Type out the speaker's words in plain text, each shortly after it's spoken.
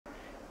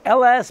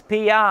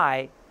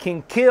LSPI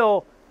can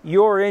kill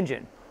your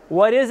engine.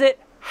 What is it?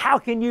 How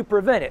can you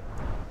prevent it?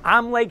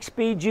 I'm Lake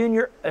Speed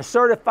Jr., a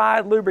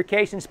certified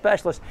lubrication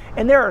specialist,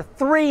 and there are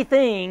 3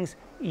 things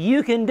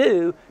you can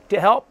do to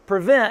help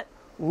prevent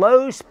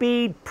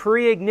low-speed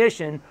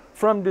pre-ignition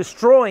from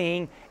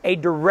destroying a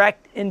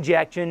direct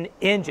injection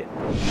engine.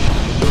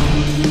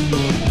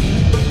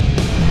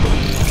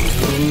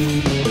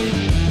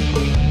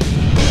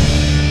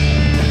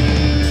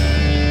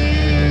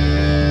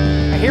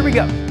 Now here we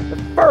go. The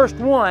first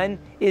one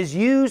is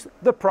use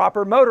the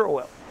proper motor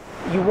oil.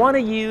 You want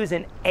to use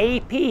an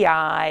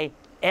API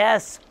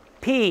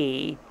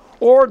SP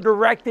or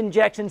direct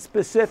injection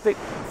specific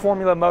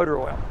formula motor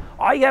oil.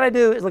 All you got to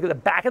do is look at the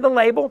back of the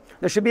label.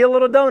 There should be a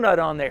little donut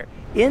on there.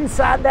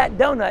 Inside that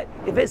donut,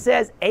 if it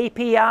says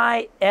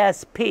API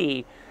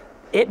SP,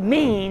 it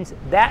means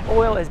that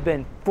oil has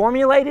been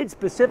formulated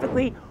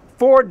specifically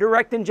for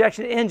direct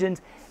injection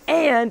engines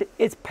and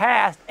it's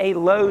passed a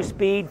low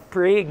speed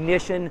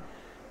pre-ignition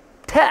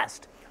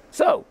test.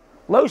 So,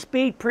 low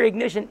speed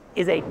pre-ignition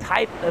is a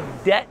type of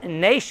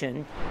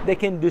detonation that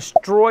can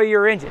destroy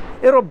your engine.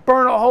 It'll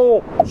burn a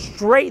hole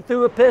straight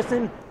through a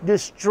piston,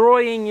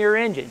 destroying your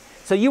engine.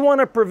 So you want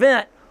to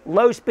prevent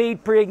low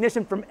speed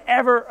pre-ignition from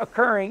ever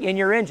occurring in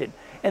your engine.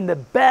 And the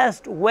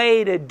best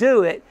way to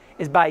do it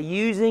is by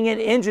using an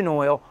engine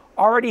oil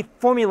already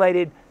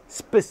formulated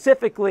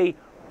specifically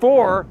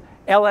for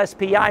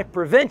LSPI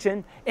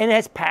prevention and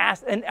has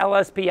passed an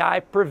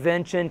LSPI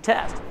prevention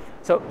test.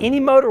 So any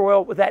motor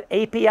oil with that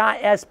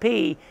API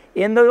SP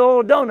in the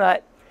little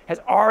donut has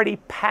already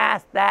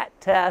passed that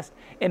test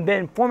and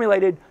been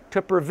formulated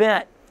to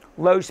prevent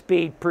low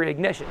speed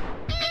pre-ignition.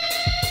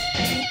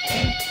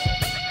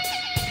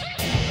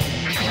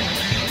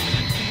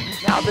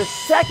 Now the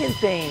second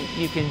thing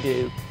you can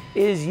do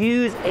is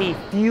use a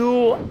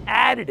fuel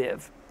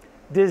additive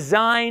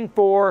designed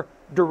for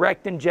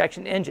direct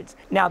injection engines.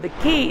 Now the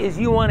key is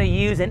you want to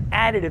use an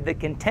additive that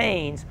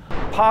contains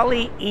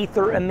Poly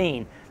Ether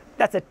Amine.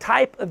 That's a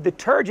type of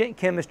detergent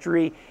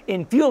chemistry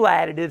in fuel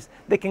additives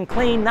that can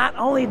clean not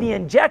only the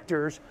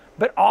injectors,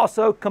 but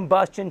also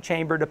combustion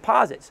chamber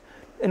deposits.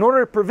 In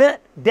order to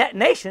prevent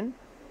detonation,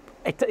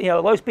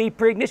 low speed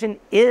pre-ignition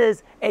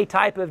is a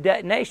type of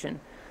detonation.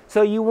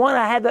 So you want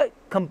to have the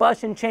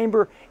combustion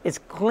chamber as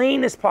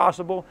clean as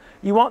possible.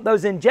 You want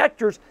those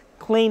injectors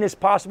clean as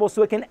possible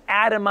so it can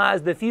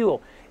atomize the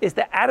fuel. It's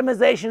the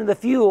atomization of the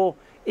fuel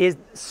is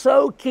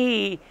so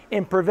key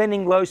in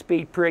preventing low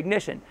speed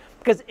pre-ignition.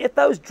 Because if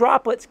those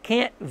droplets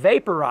can't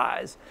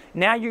vaporize,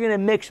 now you're going to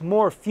mix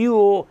more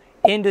fuel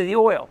into the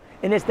oil.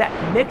 And it's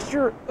that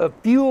mixture of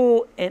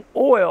fuel and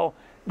oil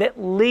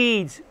that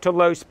leads to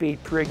low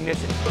speed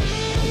pre-ignition.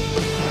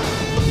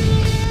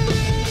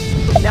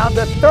 Now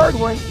the third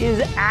one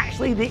is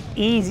actually the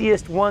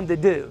easiest one to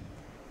do.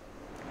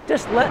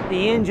 Just let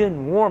the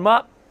engine warm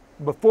up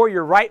before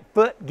your right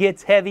foot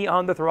gets heavy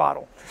on the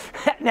throttle.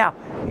 Now,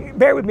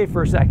 bear with me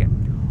for a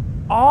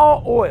second.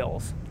 All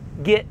oils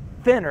get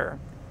thinner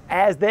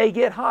as they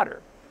get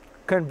hotter.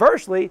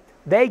 Conversely,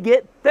 they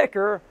get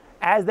thicker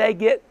as they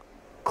get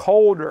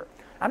colder.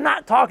 I'm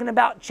not talking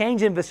about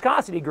changing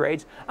viscosity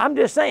grades. I'm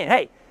just saying,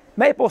 hey,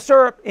 maple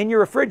syrup in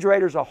your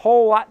refrigerator is a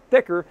whole lot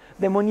thicker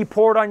than when you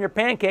pour it on your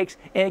pancakes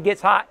and it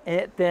gets hot and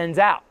it thins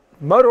out.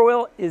 Motor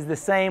oil is the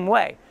same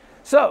way.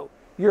 So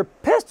your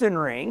piston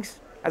rings,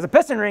 as a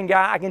piston ring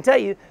guy, I can tell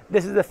you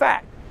this is a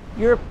fact.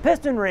 Your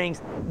piston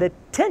rings, the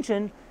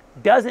tension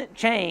doesn't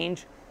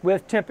change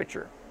with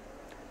temperature.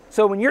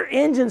 So when your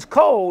engine's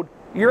cold,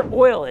 your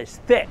oil is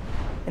thick.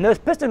 And those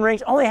piston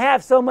rings only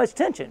have so much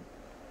tension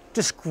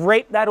to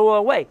scrape that oil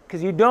away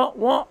because you don't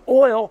want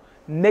oil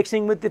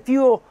mixing with the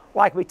fuel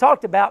like we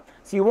talked about.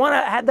 So you want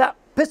to have that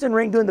piston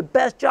ring doing the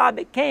best job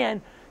it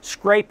can,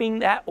 scraping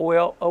that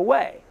oil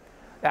away.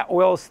 That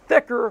oil is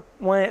thicker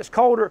when it's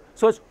colder,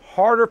 so it's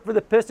harder for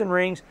the piston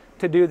rings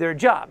to do their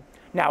job.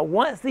 Now,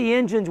 once the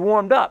engine's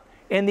warmed up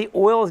and the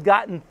oil has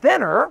gotten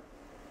thinner,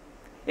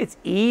 it's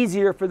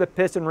easier for the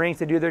piston rings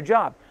to do their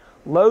job.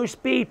 Low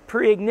speed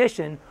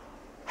pre-ignition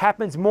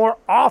happens more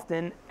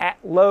often at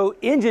low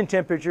engine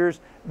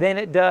temperatures than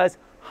it does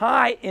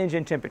high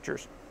engine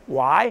temperatures.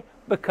 Why?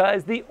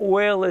 Because the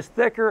oil is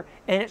thicker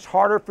and it's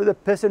harder for the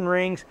piston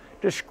rings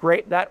to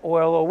scrape that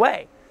oil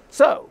away.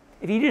 So,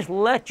 if you just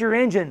let your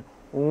engine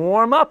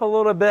warm up a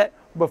little bit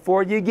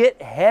before you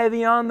get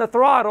heavy on the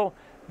throttle,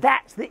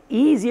 that's the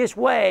easiest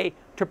way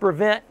to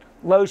prevent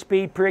low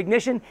speed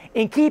pre-ignition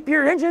and keep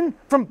your engine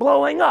from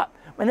blowing up.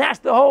 And that's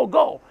the whole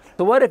goal.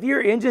 So what if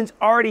your engine's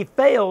already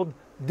failed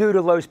due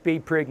to low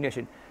speed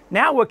pre-ignition?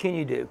 Now what can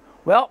you do?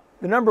 Well,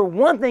 the number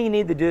one thing you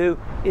need to do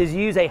is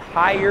use a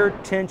higher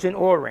tension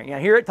oil ring. Now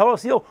here at Total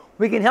Seal,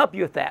 we can help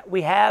you with that.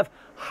 We have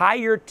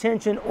higher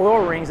tension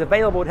oil rings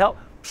available to help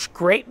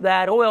scrape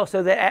that oil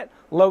so that at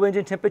low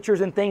engine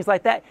temperatures and things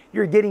like that,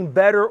 you're getting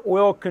better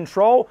oil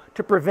control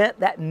to prevent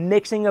that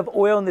mixing of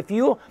oil in the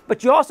fuel.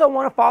 But you also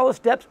want to follow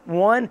steps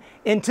 1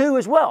 and 2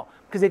 as well.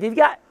 Because if you've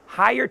got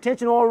higher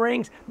tension oil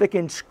rings that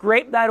can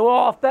scrape that oil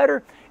off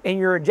better and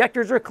your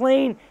injectors are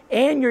clean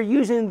and you're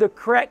using the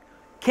correct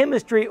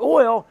chemistry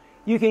oil,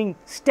 you can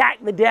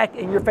stack the deck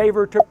in your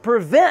favor to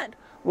prevent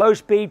low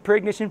speed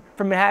preignition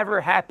from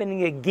ever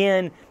happening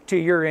again to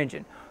your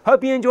engine.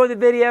 Hope you enjoyed the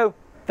video.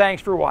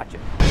 Thanks for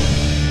watching.